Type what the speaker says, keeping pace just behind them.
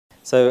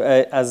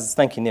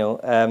Thank you, Neil,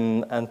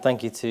 and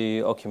thank you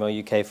to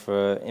Ocumel UK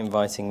for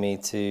inviting me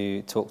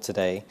to talk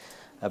today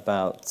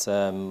about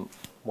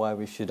why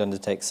we should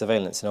undertake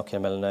surveillance in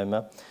ocular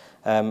melanoma.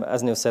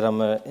 As Neil said,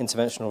 I'm an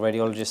interventional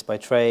radiologist by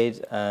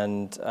trade,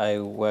 and I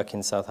work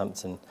in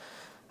Southampton.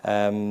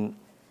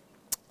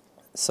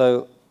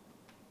 So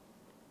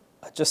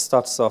I just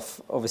start us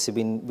off.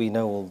 Obviously, we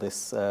know all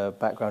this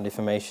background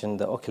information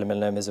that ocular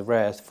melanoma is a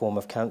rare form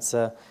of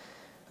cancer.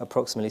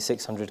 Approximately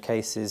 600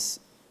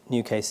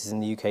 new cases in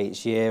the UK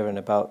each year, and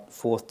about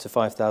 4,000 to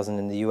 5,000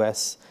 in the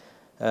US.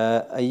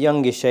 A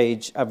youngish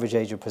age, average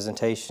age of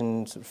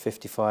presentation,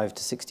 55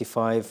 to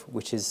 65,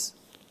 which is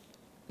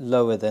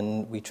lower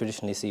than we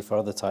traditionally see for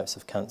other types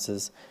of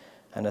cancers,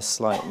 and a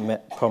slight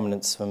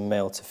prominence from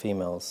male to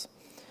females.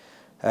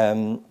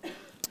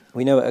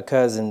 We know it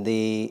occurs in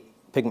the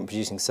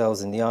pigment-producing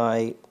cells in the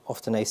eye,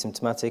 often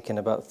asymptomatic in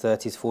about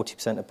 30 to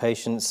 40% of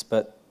patients,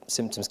 but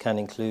symptoms can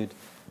include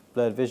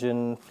blurred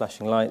vision,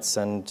 flashing lights,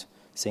 and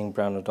seeing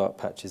brown or dark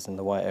patches in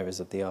the white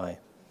areas of the eye.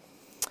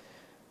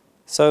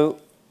 So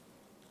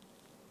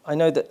I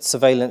know that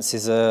surveillance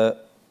is a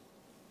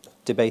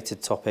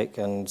debated topic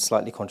and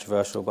slightly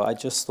controversial, but I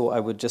just thought I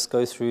would just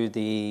go through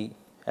the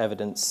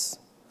evidence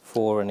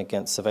for and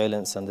against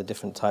surveillance and the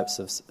different types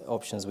of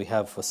options we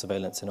have for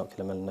surveillance in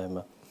ocular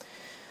melanoma.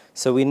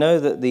 So we know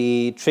that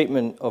the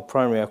treatment of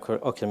primary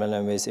ocular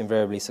melanoma is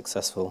invariably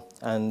successful,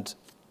 and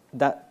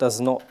that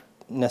does not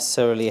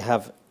necessarily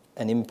have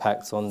an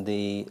impact on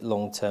the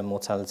long-term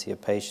mortality of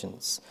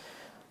patients.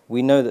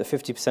 We know that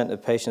 50%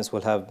 of patients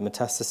will have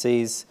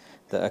metastases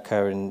that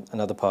occur in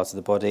another part of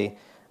the body,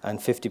 and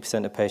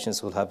 50% of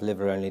patients will have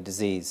liver-only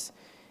disease.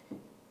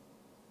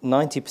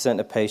 90%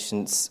 of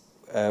patients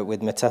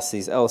with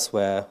metastases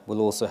elsewhere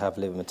will also have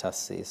liver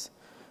metastases.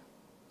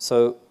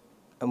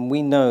 And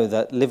we know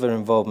that liver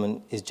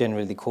involvement is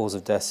generally the cause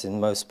of death in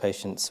most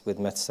patients with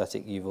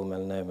metastatic uveal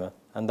melanoma,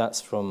 and that's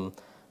from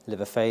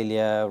liver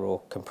failure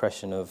or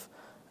compression of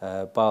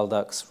bile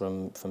ducts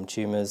from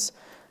tumours.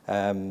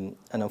 And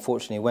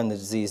unfortunately, when the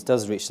disease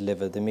does reach the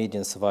liver, the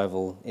median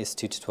survival is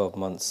 2 to 12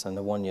 months, and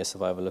a 1-year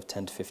survival of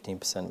 10 to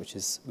 15%,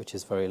 which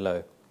is very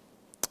low.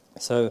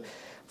 So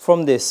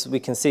from this, we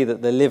can see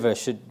that the liver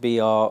should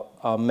be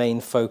our main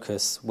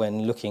focus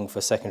when looking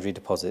for secondary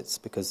deposits,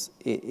 because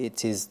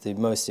it is the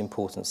most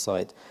important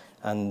site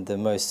and the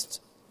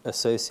most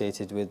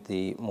associated with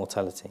the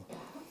mortality.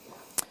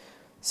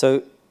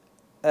 So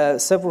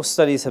several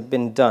studies have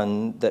been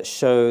done that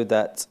show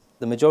that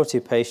the majority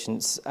of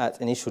patients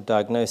at initial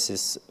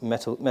diagnosis,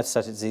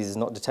 metastatic disease is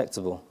not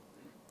detectable.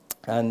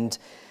 And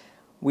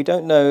we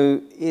don't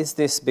know, is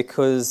this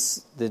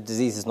because the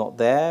disease is not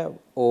there,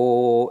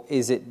 or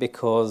is it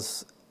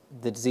because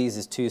the disease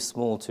is too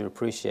small to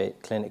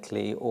appreciate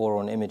clinically or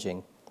on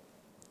imaging?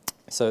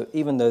 So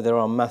even though there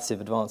are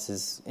massive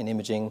advances in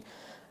imaging,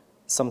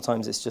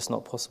 sometimes it's just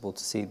not possible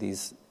to see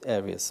these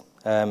areas.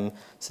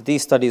 So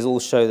these studies all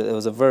show that there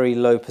was a very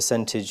low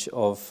percentage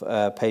of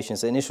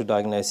patients at initial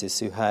diagnosis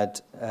who had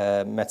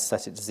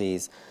metastatic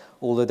disease,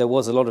 although there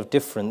was a lot of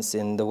difference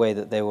in the way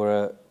that they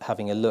were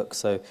having a look.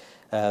 So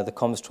the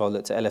COMS trial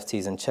looked at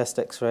LFTs and chest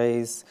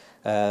x-rays.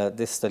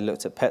 This study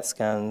looked at PET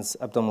scans,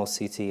 abdominal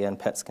CT, and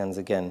PET scans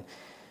again.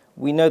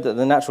 We know that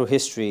the natural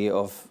history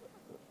of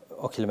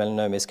ocular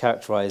melanoma is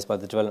characterized by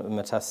the development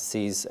of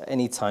metastases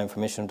any time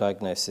from initial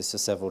diagnosis to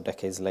several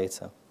decades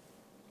later.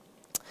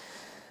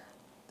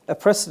 A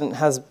precedent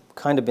has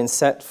kind of been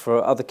set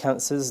for other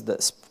cancers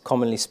that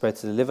commonly spread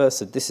to the liver.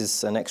 So this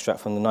is an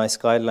extract from the NICE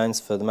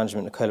guidelines for the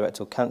management of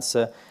colorectal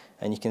cancer.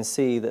 And you can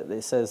see that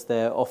it says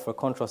there, offer a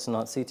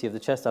contrast-enhanced CT of the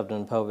chest,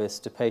 abdomen, and pelvis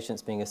to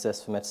patients being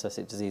assessed for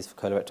metastatic disease for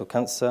colorectal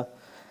cancer.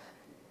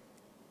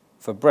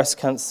 For breast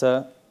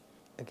cancer,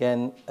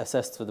 again,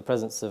 assessed for the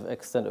presence of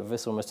extent of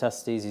visceral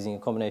metastases using a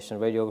combination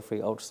of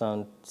radiography,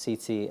 ultrasound,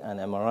 CT, and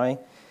MRI.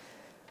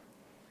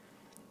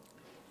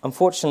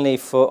 Unfortunately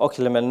for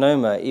ocular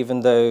melanoma,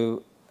 even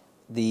though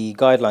the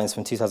guidelines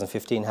from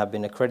 2015 have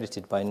been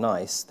accredited by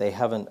NICE, they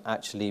haven't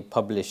actually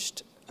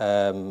published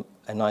a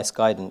NICE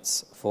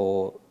guidance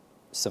for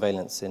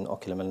surveillance in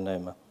ocular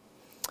melanoma.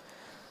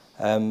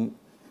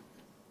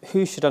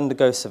 Who should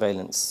undergo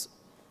surveillance?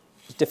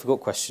 It's a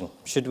difficult question.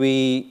 Should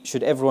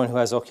everyone who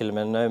has ocular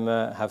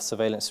melanoma have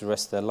surveillance for the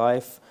rest of their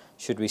life?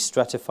 Should we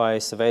stratify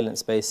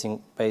surveillance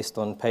based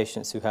on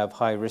patients who have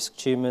high-risk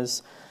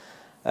tumours?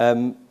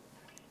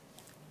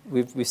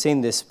 We've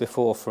seen this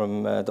before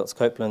from Dr.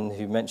 Copeland,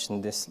 who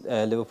mentioned this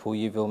Liverpool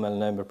uveal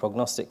melanoma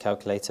prognostic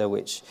calculator,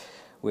 which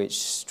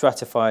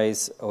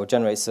stratifies or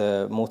generates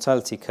a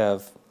mortality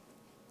curve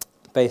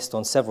based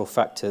on several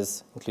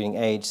factors, including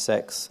age,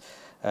 sex,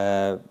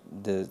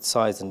 the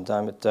size and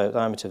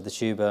diameter of the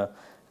tuber,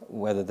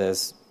 whether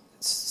there's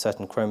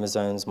certain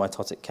chromosomes,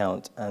 mitotic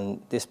count,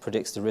 and this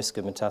predicts the risk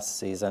of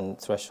metastases and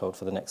threshold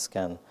for the next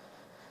scan.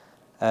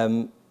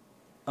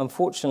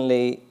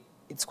 Unfortunately,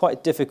 it's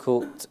quite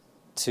difficult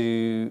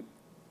to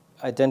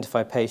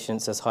identify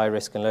patients as high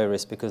risk and low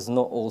risk because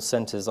not all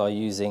centres are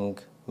using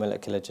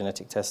molecular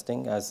genetic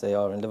testing as they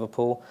are in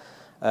Liverpool.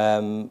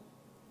 And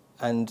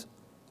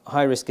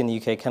high risk in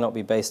the UK cannot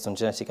be based on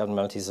genetic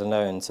abnormalities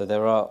alone, so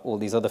there are all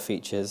these other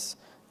features,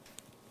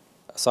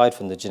 aside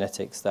from the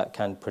genetics, that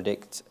can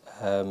predict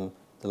the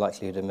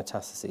likelihood of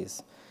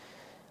metastases.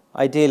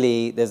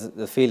 Ideally,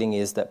 the feeling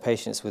is that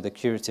patients with a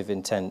curative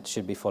intent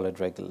should be followed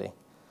regularly.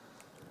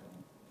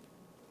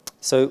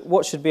 So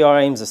what should be our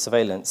aims of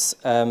surveillance?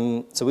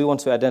 So we want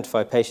to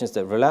identify patients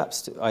that have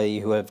relapsed, i.e.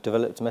 who have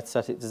developed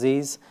metastatic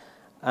disease,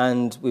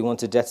 and we want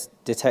to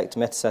detect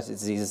metastatic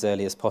disease as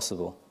early as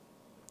possible.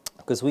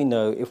 Because we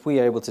know if we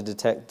are able to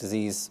detect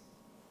disease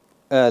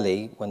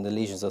early, when the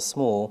lesions are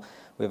small,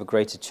 we have a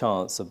greater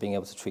chance of being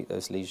able to treat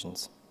those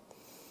lesions.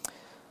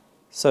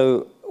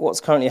 So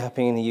what's currently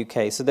happening in the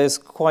UK? So there's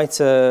quite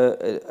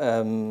a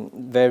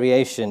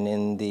variation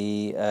in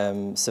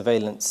the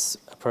surveillance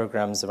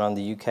programs around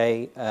the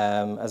UK.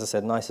 As I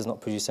said, NICE has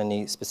not produced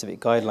any specific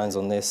guidelines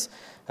on this.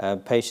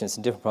 Patients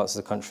in different parts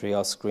of the country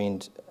are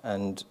screened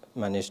and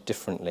managed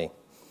differently.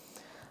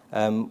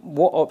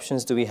 What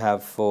options do we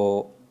have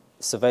for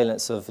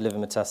surveillance of liver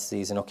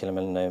metastases in ocular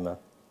melanoma?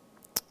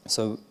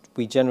 So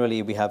we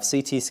have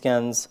CT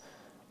scans,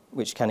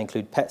 which can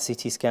include PET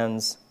CT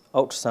scans,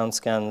 ultrasound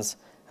scans,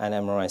 and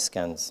MRI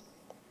scans.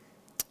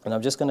 And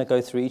I'm just going to go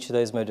through each of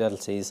those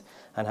modalities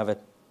and have a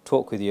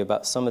talk with you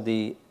about some of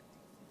the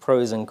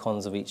pros and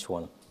cons of each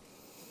one.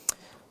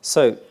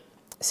 So,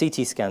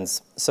 CT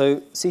scans.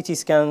 So, CT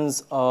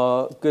scans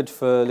are good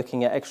for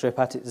looking at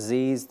extrahepatic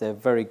disease. They're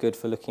very good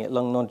for looking at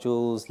lung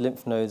nodules,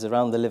 lymph nodes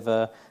around the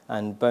liver,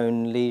 and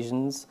bone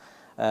lesions.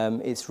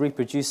 It's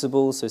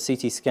reproducible, so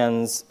CT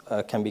scans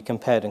can be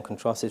compared and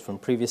contrasted from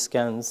previous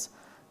scans.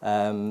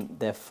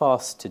 They're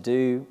fast to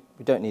do.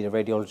 We don't need a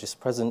radiologist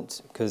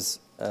present because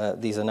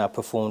these are now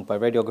performed by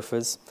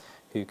radiographers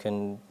who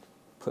can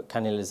put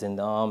cannulas in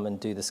the arm and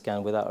do the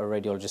scan without a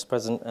radiologist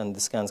present, and the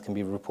scans can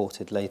be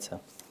reported later.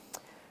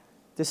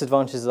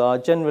 Disadvantages are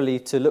generally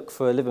to look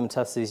for liver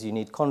metastases you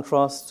need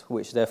contrast,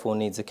 which therefore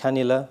needs a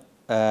cannula,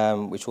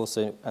 which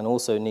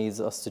also needs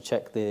us to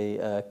check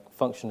the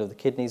function of the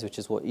kidneys, which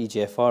is what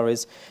EGFR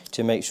is,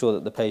 to make sure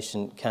that the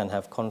patient can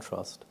have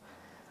contrast.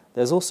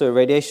 There's also a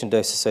radiation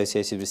dose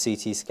associated with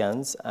CT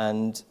scans,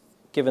 and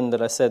given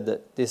that I said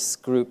that this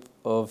group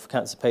of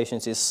cancer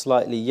patients is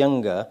slightly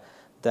younger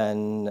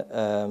than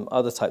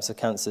other types of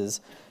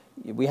cancers,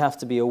 we have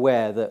to be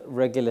aware that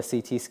regular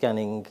CT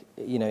scanning,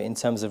 in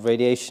terms of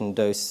radiation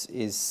dose,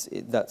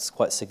 that's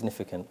quite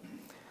significant.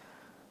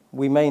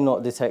 We may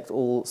not detect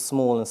all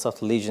small and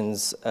subtle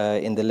lesions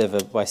in the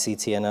liver by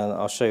CT, and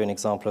I'll show you an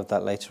example of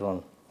that later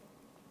on.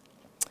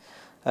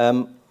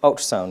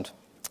 Ultrasound.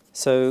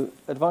 So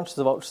advantages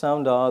of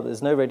ultrasound are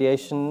there's no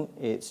radiation,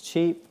 it's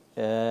cheap,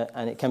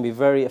 and it can be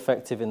very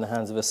effective in the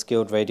hands of a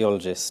skilled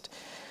radiologist.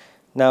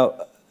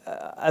 Now,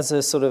 as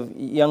a sort of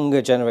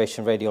younger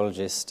generation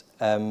radiologist,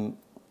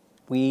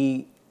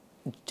 we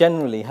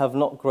generally have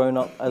not grown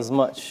up as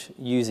much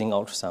using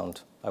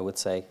ultrasound, I would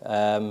say.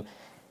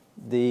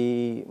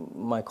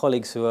 My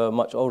colleagues who are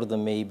much older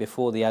than me,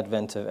 before the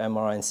advent of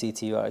MRI and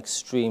CT, are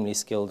extremely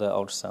skilled at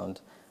ultrasound.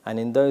 And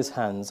in those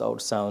hands,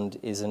 ultrasound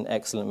is an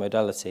excellent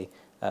modality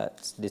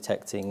at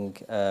detecting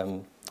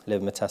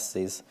liver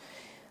metastases.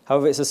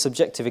 However, it's a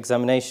subjective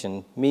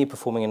examination. Me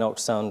performing an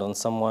ultrasound on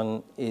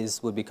someone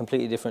would be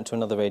completely different to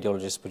another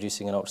radiologist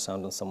producing an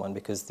ultrasound on someone,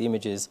 because the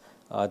images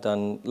are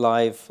done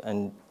live,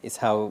 and it's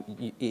how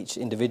each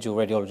individual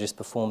radiologist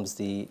performs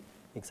the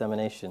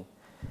examination.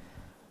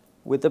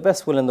 With the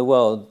best will in the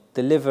world,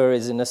 the liver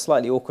is in a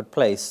slightly awkward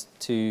place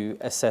to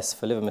assess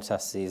for liver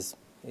metastases.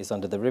 It's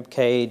under the rib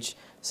cage.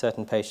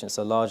 Certain patients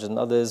are larger than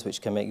others, which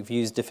can make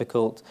views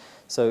difficult.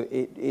 So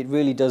it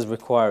really does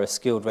require a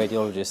skilled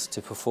radiologist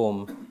to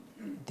perform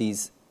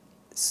these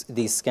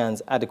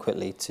scans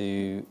adequately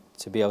to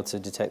be able to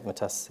detect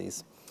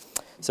metastases.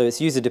 So it's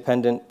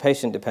user-dependent,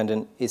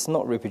 patient-dependent. It's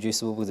not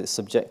reproducible because it's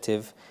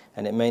subjective,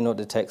 and it may not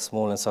detect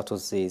small and subtle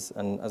disease.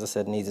 And as I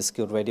said, needs a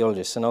skilled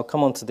radiologist. And I'll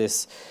come on to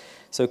this.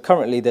 So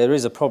currently there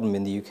is a problem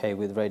in the UK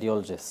with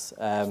radiologists.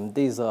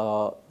 These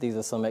are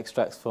some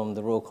extracts from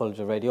the Royal College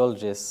of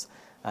Radiologists,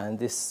 and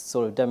this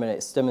sort of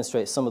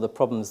demonstrates some of the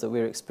problems that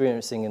we're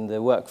experiencing in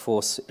the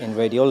workforce in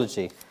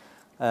radiology.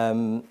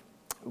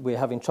 We're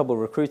having trouble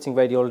recruiting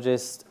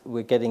radiologists.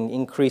 We're getting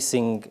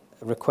increasing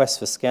requests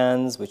for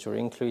scans, which are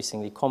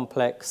increasingly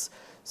complex.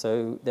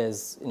 So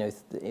there's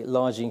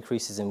large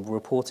increases in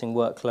reporting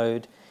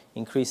workload.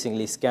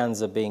 Increasingly,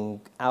 scans are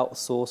being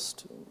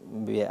outsourced,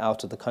 be it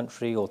out of the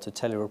country or to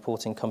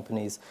telereporting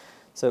companies.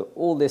 So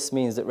all this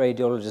means that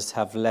radiologists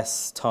have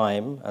less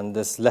time and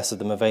there's less of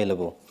them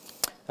available.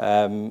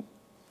 Needing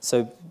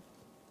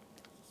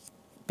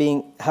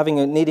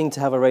to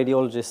have a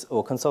radiologist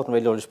or consultant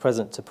radiologist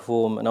present to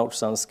perform an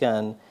ultrasound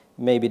scan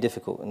may be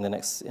difficult in the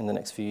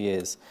next few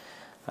years.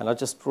 And I'll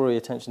just draw your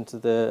attention to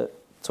the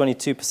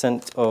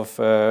 22% of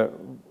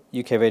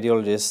UK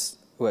radiologists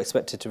who are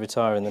expected to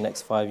retire in the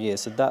next 5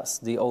 years. So that's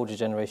the older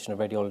generation of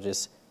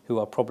radiologists who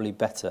are probably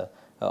better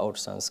at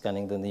ultrasound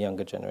scanning than the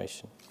younger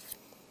generation.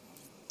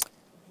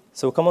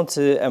 So we'll come on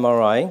to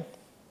MRI.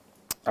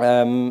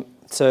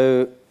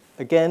 So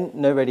Again,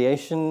 no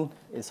radiation.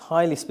 It's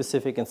highly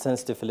specific and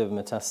sensitive for liver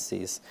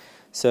metastases.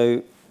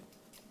 So,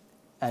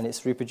 and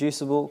it's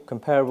reproducible,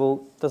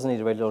 comparable, doesn't need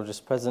a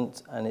radiologist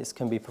present, and it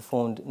can be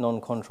performed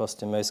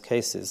non-contrast in most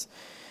cases.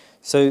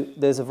 So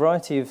there's a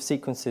variety of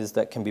sequences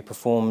that can be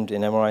performed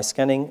in MRI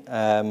scanning.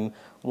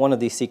 One of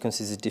these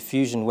sequences is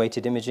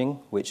diffusion-weighted imaging,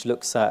 which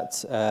looks at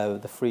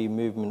the free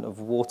movement of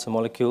water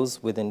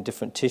molecules within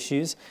different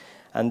tissues.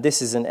 And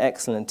this is an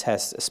excellent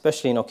test,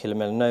 especially in ocular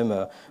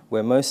melanoma,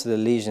 where most of the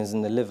lesions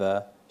in the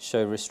liver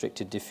show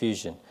restricted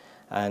diffusion.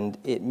 And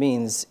it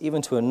means,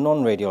 even to a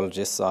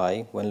non-radiologist's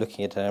eye, when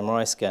looking at an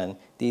MRI scan,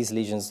 these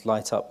lesions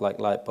light up like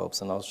light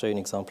bulbs, and I'll show you an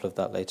example of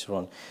that later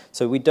on.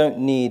 So we don't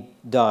need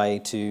dye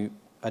to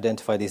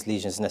identify these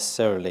lesions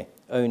necessarily,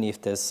 only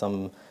if there's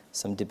some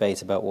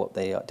debate about what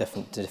they are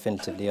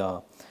definitively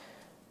are.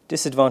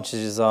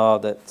 Disadvantages are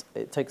that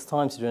it takes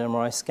time to do an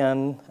MRI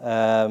scan,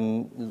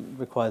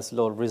 requires a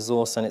lot of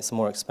resource, and it's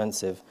more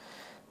expensive.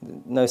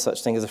 No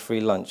such thing as a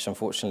free lunch,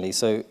 unfortunately.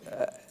 So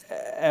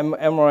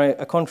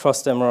a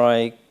contrast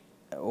MRI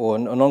or a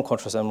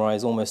non-contrast MRI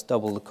is almost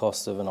double the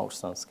cost of an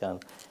ultrasound scan.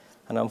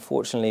 And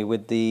unfortunately,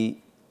 with the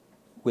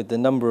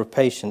number of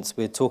patients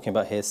we're talking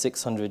about here,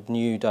 600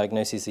 new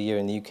diagnoses a year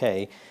in the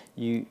UK,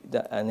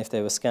 and if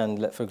they were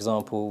scanned, for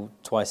example,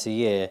 twice a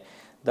year,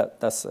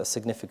 that's a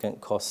significant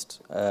cost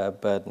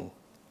burden.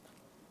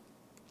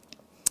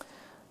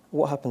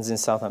 What happens in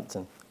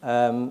Southampton?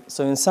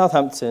 So in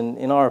Southampton,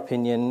 in our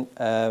opinion,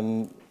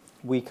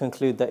 we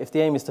conclude that if the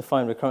aim is to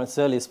find recurrence as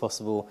early as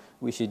possible,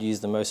 we should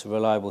use the most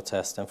reliable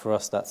test, and for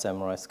us that's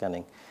MRI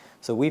scanning.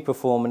 So we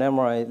perform an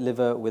MRI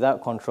liver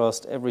without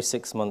contrast every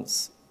 6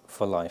 months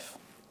for life.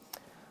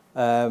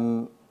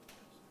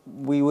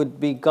 We would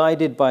be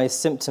guided by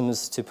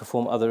symptoms to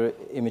perform other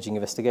imaging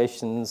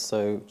investigations,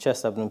 so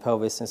chest, abdomen,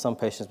 pelvis. In some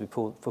patients we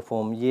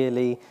perform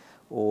yearly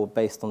or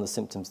based on the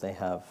symptoms they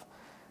have.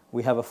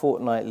 We have a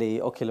fortnightly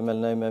ocular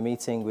melanoma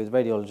meeting with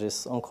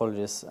radiologists,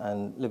 oncologists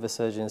and liver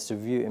surgeons to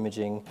review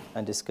imaging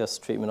and discuss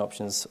treatment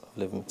options of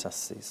liver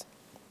metastases.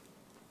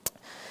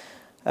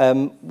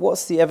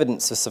 What's the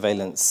evidence for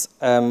surveillance?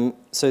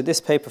 So this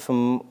paper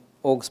from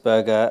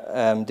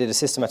Augsburger did a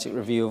systematic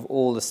review of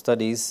all the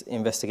studies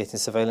investigating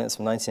surveillance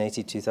from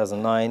 1980 to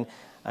 2009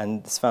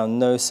 and has found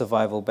no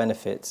survival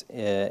benefit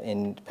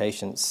in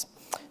patients.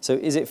 So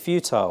is it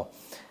futile?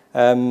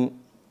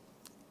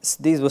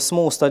 These were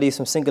small studies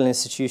from single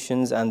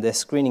institutions and their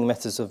screening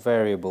methods were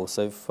variable,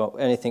 so for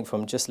anything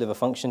from just liver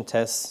function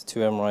tests to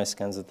MRI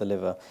scans of the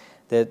liver.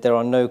 There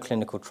are no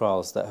clinical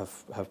trials that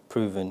have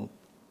proven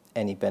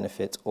any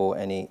benefit or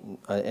any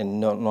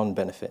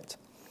non-benefit.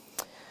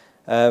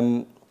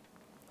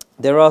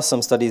 There are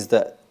some studies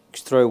that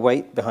throw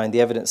weight behind the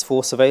evidence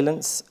for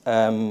surveillance.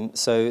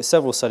 So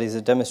several studies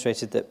have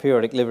demonstrated that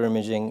periodic liver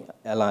imaging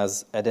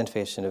allows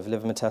identification of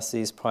liver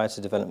metastases prior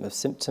to development of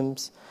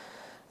symptoms.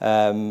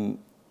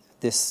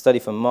 This study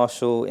from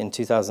Marshall in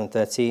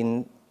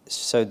 2013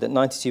 showed that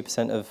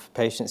 92% of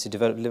patients who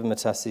developed liver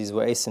metastases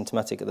were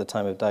asymptomatic at the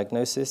time of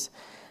diagnosis,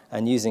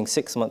 and using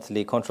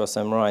 6-monthly contrast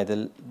MRI,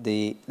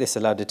 this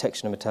allowed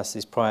detection of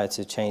metastases prior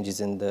to changes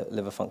in the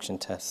liver function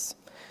tests.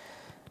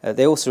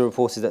 They also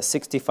reported that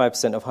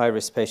 65% of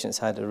high-risk patients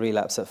had a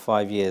relapse at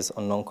 5 years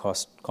on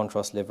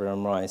non-contrast liver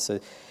MRI. So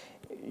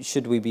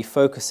should we be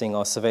focusing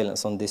our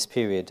surveillance on this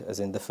period, as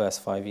in the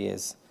first 5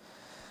 years?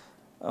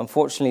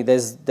 Unfortunately,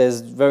 there's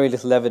very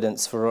little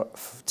evidence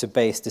to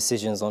base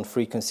decisions on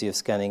frequency of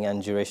scanning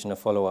and duration of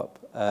follow-up.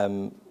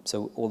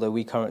 So although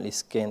we currently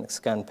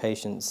scan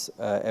patients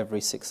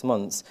every 6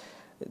 months,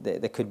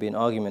 there could be an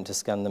argument to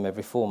scan them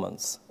every 4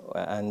 months.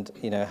 And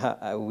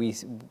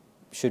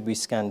should we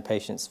scan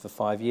patients for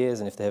 5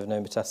 years, and if they have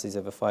no metastases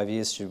over 5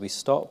 years, should we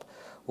stop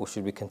or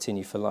should we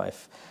continue for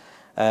life?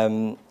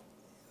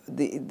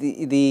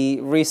 The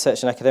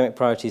research and academic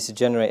priority is to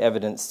generate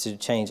evidence to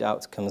change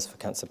outcomes for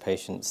cancer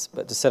patients,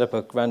 but to set up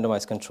a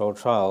randomized controlled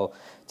trial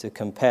to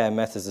compare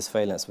methods of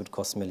surveillance would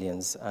cost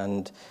millions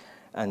and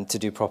to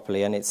do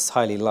properly, and it's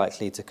highly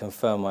likely to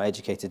confirm our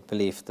educated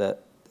belief that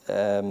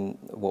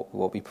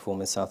what we perform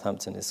in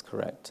Southampton is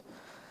correct.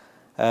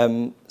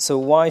 So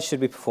why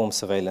should we perform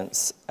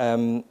surveillance?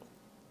 10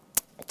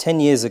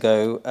 years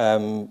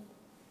ago,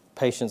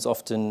 patients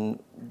often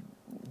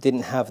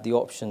didn't have the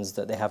options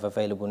that they have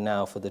available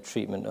now for the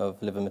treatment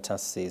of liver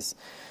metastases.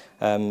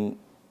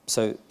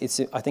 So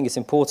I think it's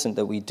important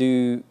that we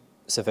do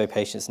survey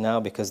patients now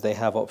because they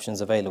have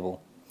options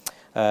available.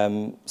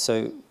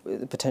 So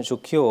the potential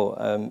cure,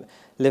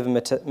 liver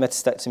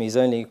metastectomy is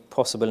only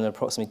possible in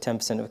approximately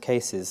 10% of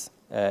cases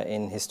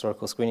in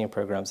historical screening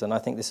programs, and I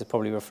think this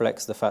probably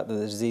reflects the fact that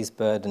the disease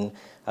burden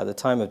at the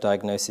time of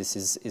diagnosis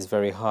is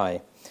very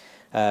high.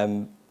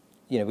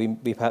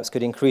 We perhaps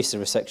could increase the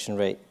resection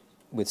rate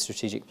with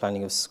strategic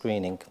planning of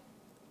screening.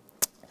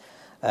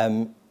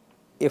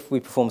 If we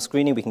perform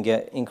screening, we can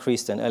get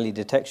increased and early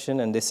detection,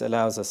 and this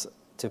allows us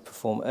to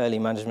perform early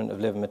management of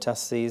liver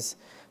metastases,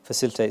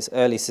 facilitates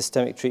early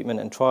systemic treatment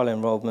and trial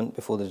enrollment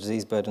before the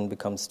disease burden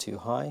becomes too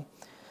high.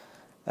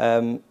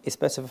 It's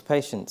better for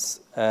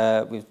patients.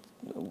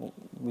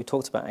 We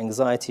talked about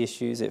anxiety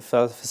issues. It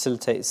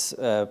facilitates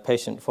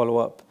patient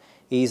follow-up,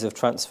 ease of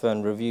transfer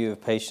and review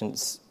of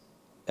patients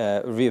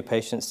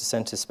to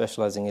centres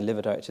specialising in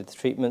liver-directed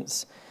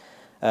treatments,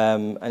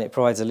 and it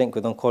provides a link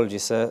with oncology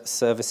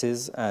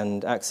services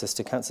and access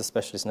to cancer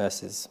specialist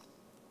nurses.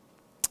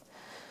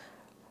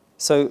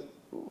 So,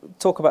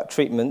 talk about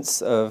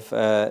treatments of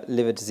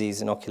liver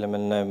disease and ocular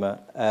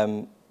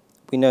melanoma.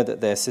 We know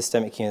that there's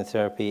systemic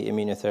chemotherapy,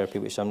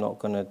 immunotherapy, which I'm not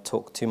going to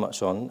talk too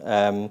much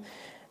on.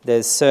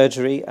 There's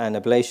surgery and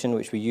ablation,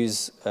 which we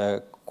use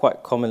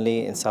quite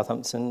commonly in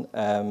Southampton.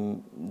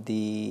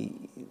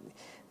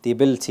 The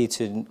ability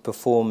to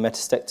perform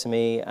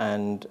metastectomy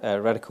and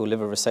radical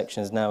liver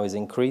resections now is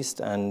increased,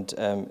 and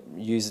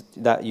used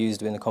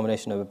in a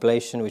combination of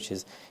ablation, which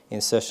is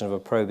insertion of a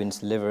probe into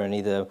the liver and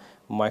either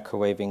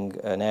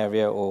microwaving an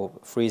area or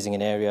freezing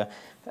an area,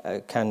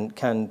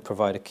 can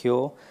provide a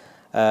cure.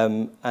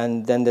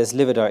 And then there's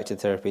liver-directed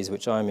therapies,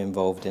 which I'm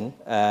involved in,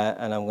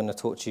 and I'm going to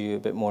talk to you a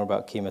bit more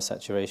about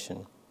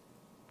chemosaturation.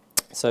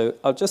 So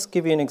I'll just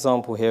give you an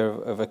example here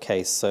of a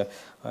case. So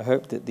I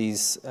hope that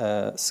these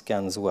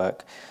scans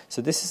work.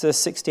 So this is a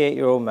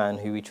 68-year-old man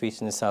who we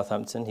treated in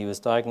Southampton. He was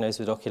diagnosed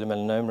with ocular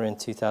melanoma in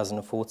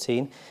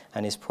 2014,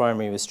 and his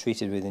primary was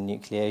treated with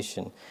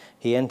enucleation.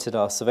 He entered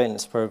our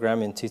surveillance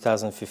program in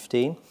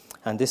 2015,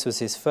 and this was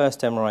his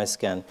first MRI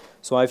scan.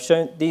 So I've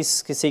shown these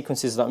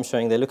sequences that I'm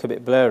showing, they look a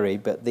bit blurry,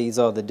 but these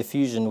are the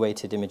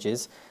diffusion-weighted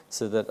images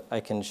so that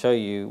I can show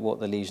you what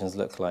the lesions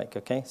look like,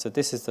 okay? So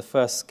this is the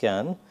first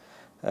scan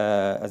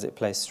as it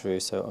plays through,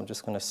 so I'm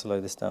just going to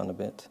slow this down a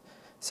bit.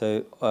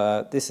 So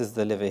this is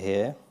the liver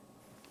here.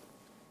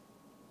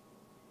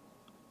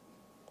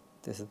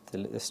 This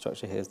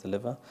structure here is the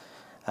liver.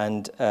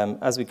 And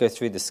as we go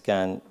through the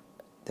scan,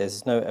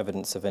 there's no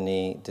evidence of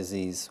any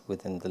disease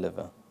within the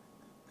liver.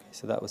 Okay,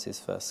 so that was his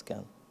first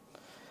scan.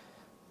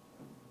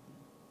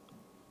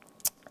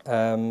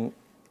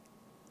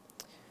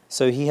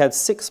 So he had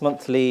 6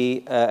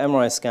 monthly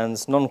MRI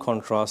scans,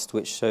 non-contrast,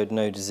 which showed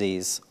no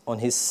disease. On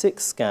his 6th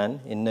scan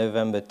in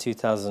November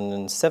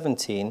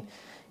 2017,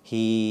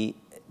 he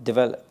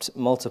developed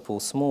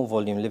multiple small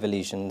volume liver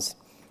lesions,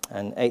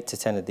 and 8 to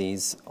 10 of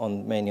these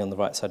mainly on the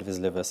right side of his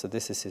liver. So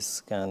this is his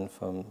scan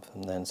from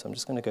then. So I'm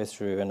just going to go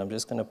through and I'm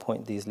just going to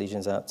point these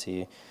lesions out to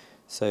you.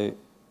 So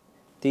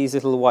these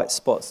little white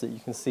spots that you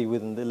can see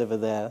within the liver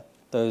there,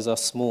 those are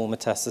small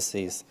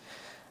metastases.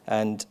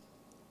 And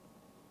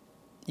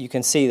you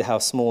can see how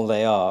small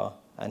they are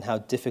and how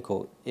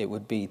difficult it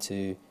would be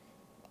to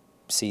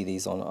see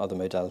these on other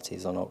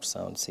modalities, on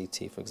ultrasound,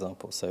 CT, for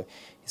example. So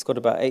he's got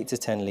about 8 to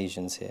 10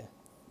 lesions here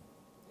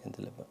in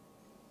the liver.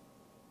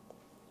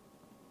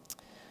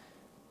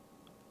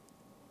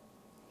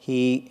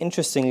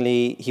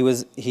 Interestingly, he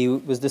was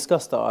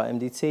discussed at our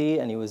MDT,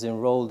 and he was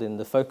enrolled in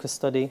the FOCUS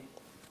study,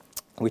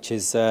 which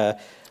is a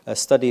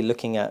study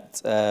looking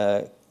at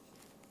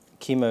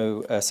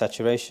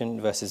chemosaturation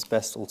versus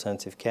best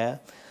alternative care.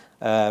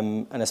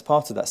 And as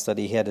part of that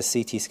study, he had a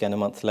CT scan a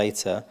month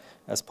later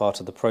as part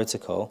of the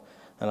protocol.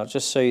 And I'll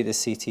just show you the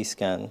CT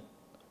scan.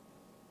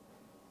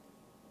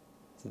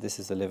 So this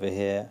is the liver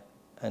here.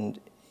 And,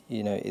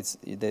 you know, it's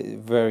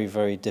very,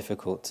 very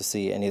difficult to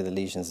see any of the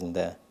lesions in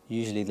there.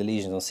 Usually the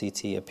lesions on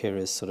CT appear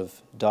as sort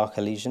of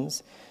darker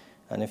lesions.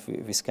 And if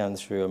we scan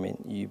through, I mean,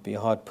 you'd be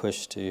hard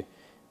pushed to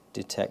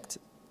detect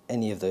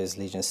any of those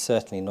lesions,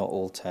 certainly not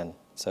all 10.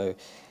 So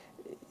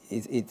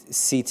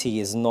CT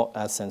is not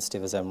as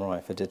sensitive as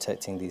MRI for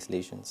detecting these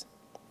lesions.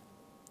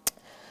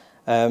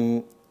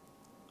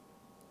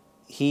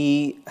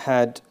 He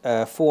had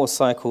 4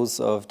 cycles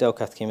of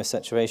Delcath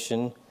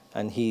chemosaturation,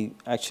 and he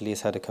actually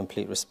has had a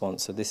complete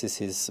response. So this is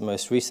his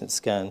most recent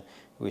scan,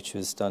 which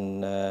was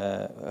done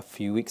a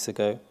few weeks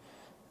ago.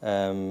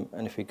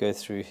 And if we go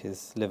through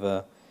his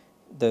liver,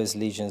 those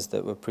lesions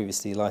that were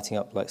previously lighting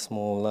up like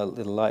small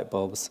little light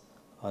bulbs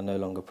are no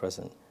longer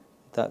present.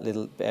 That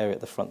little area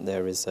at the front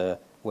there is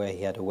where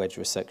he had a wedge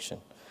resection.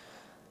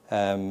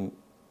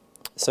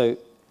 So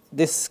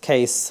this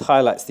case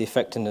highlights the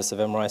effectiveness of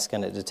MRI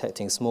scan at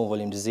detecting small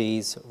volume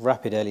disease.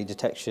 Rapid early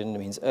detection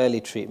means early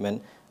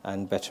treatment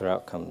and better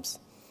outcomes.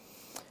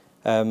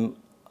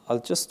 I'll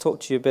just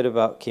talk to you a bit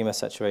about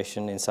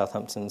chemosaturation in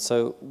Southampton.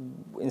 So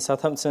in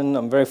Southampton,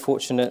 I'm very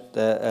fortunate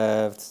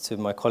to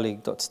my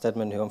colleague, Dr.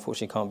 Stedman, who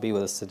unfortunately can't be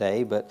with us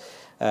today, but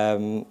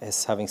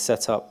is having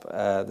set up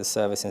the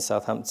service in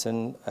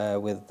Southampton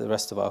with the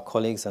rest of our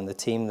colleagues and the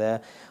team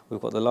there. We've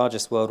got the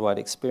largest worldwide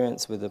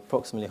experience with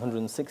approximately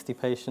 160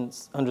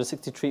 patients,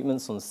 160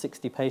 treatments on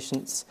 60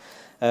 patients.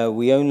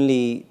 We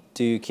only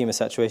do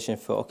chemosaturation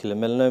for ocular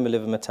melanoma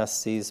liver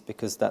metastases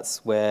because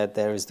that's where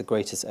there is the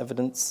greatest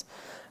evidence.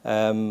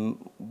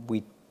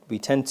 We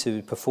tend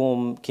to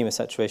perform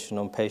chemosaturation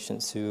on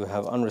patients who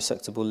have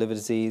unresectable liver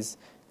disease,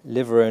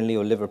 liver-only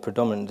or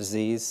liver-predominant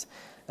disease.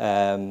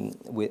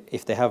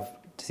 If they have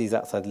disease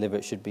outside the liver,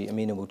 it should be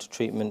amenable to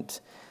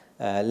treatment.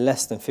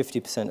 Less than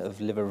 50%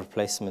 of liver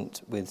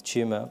replacement with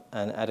tumour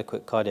and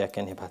adequate cardiac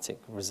and hepatic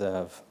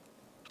reserve.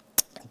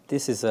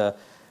 This is a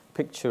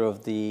picture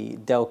of the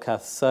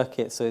Delcath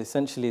circuit. So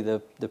essentially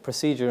the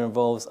procedure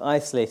involves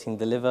isolating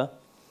the liver,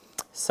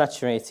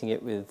 saturating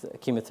it with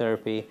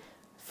chemotherapy,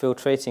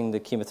 filtrating the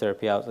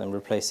chemotherapy out and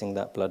replacing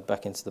that blood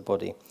back into the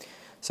body.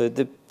 So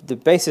the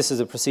basis of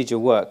the procedure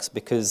works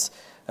because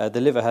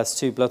the liver has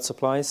two blood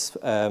supplies,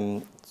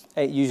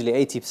 usually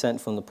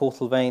 80% from the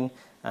portal vein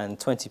and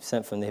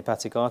 20% from the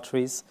hepatic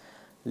arteries.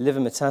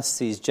 Liver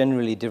metastases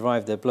generally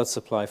derive their blood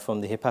supply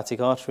from the hepatic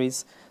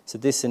arteries, so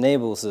this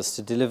enables us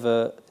to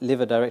deliver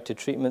liver-directed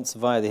treatments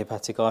via the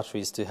hepatic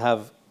arteries to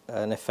have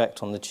an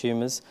effect on the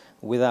tumours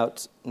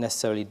without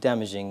necessarily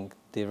damaging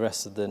the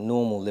rest of the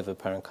normal liver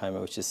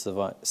parenchyma, which is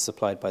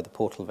supplied by the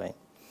portal vein.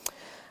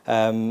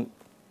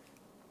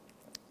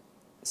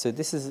 So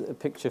this is a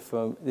picture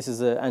from, this is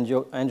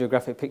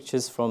angiographic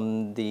pictures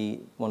from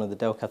one of the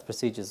Delcath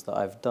procedures that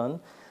I've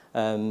done.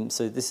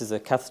 So this is a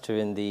catheter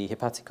in the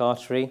hepatic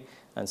artery,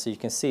 and so you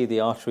can see the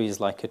artery is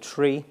like a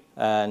tree,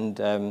 and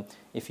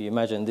if you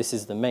imagine this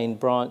is the main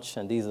branch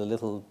and these are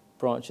little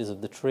branches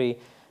of the tree,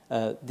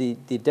 the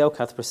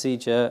Delcath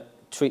procedure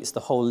treats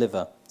the whole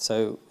liver.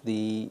 So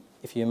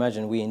if you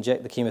imagine we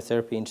inject the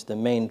chemotherapy into the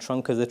main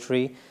trunk of the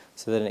tree,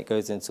 so then it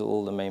goes into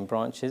all the main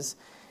branches.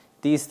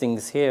 These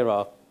things here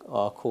are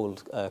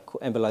called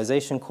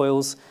embolization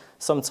coils.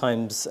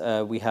 Sometimes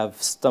we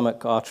have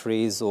stomach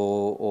arteries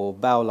or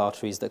bowel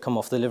arteries that come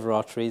off the liver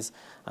arteries,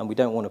 and we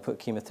don't want to put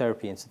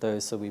chemotherapy into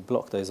those, so we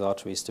block those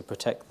arteries to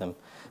protect them.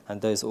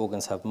 And those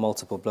organs have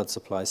multiple blood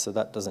supplies, so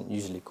that doesn't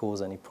usually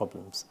cause any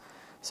problems.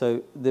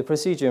 So the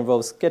procedure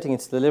involves getting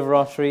into the liver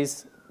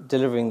arteries,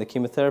 delivering the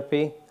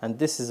chemotherapy, and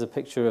this is a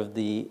picture of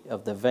the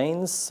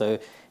veins. So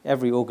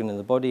every organ in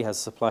the body has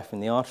supply from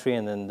the artery,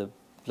 and then the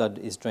blood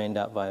is drained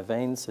out via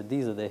veins. So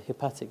these are the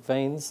hepatic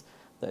veins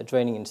that are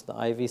draining into the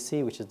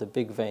IVC, which is the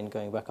big vein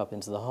going back up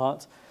into the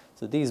heart.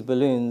 So these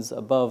balloons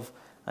above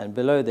and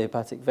below the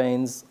hepatic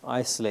veins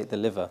isolate the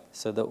liver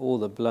so that all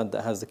the blood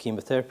that has the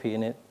chemotherapy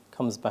in it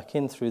comes back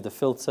in through the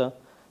filter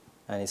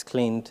and is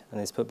cleaned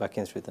and is put back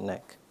in through the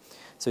neck.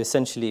 So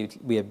essentially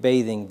we are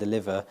bathing the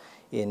liver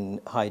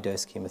in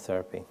high-dose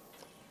chemotherapy.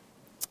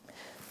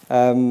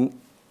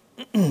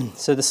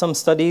 So there's some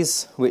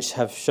studies which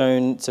have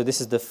shown, so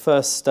this is the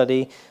first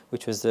study,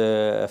 which was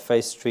a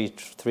phase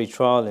 3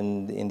 trial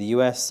in the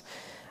US,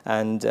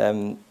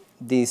 and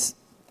these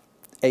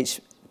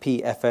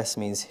HPFS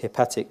means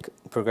hepatic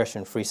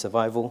progression-free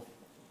survival.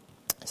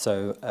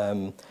 So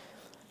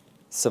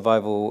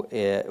survival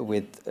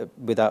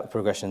without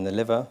progression in the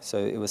liver. So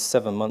it was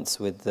 7 months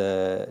with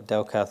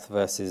Delcath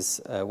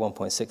versus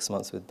 1.6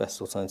 months with best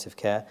alternative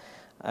care,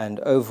 and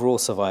overall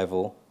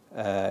survival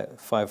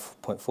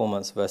 5.4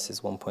 months versus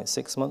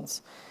 1.6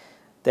 months.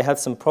 They had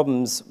some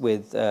problems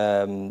with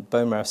bone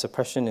marrow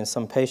suppression in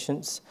some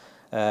patients.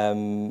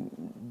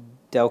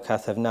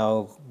 Delcath have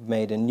now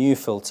made a new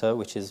filter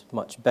which is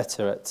much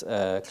better at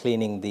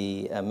cleaning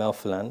the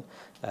melphalan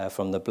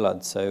from the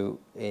blood. So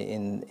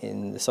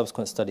in the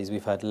subsequent studies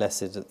we've had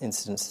less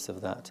incidences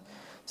of that.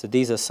 So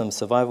these are some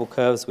survival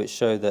curves which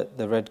show that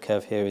the red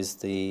curve here is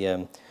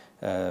the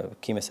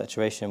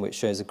chemosaturation, which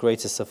shows a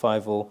greater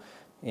survival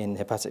in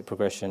hepatic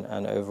progression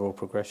and overall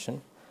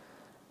progression.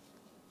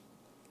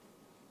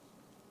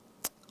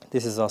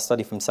 This is our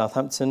study from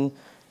Southampton,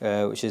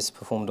 which is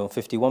performed on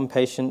 51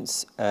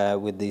 patients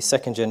with the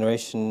second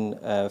generation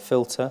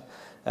filter,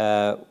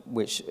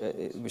 which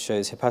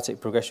shows hepatic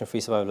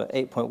progression-free survival at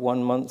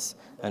 8.1 months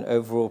and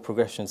overall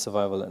progression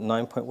survival at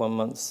 9.1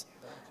 months.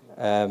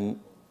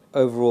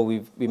 Overall,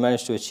 we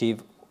managed to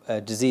achieve a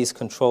disease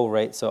control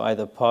rate, so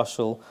either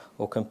partial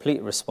or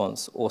complete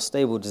response or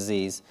stable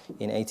disease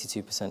in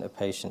 82% of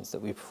patients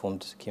that we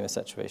performed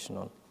chemosaturation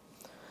on.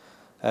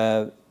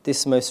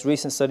 This most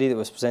recent study that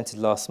was presented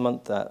last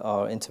month at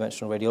our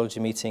interventional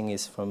radiology meeting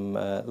is from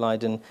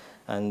Leiden,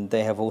 and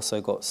they have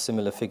also got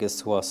similar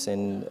figures to us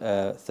in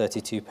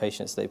 32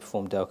 patients they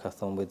performed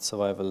Delcath on with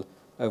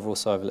overall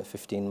survival at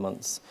 15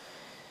 months.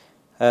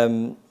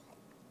 So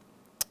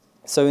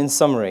in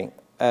summary,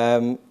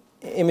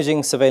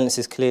 imaging surveillance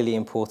is clearly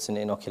important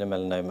in ocular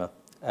melanoma,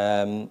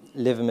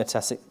 liver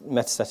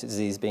metastatic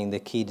disease being the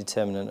key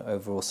determinant of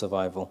overall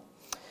survival.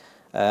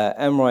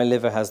 MRI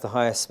liver has the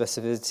highest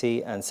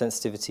specificity and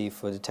sensitivity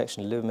for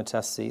detection of liver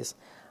metastases,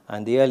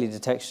 and the early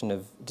detection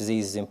of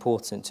disease is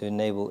important to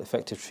enable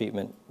effective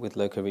treatment with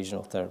local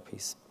regional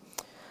therapies.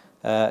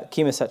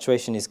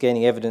 Chemosaturation is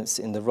gaining evidence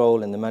in the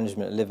role in the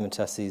management of liver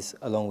metastases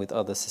along with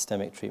other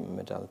systemic treatment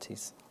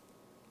modalities.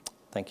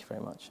 Thank you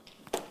very much.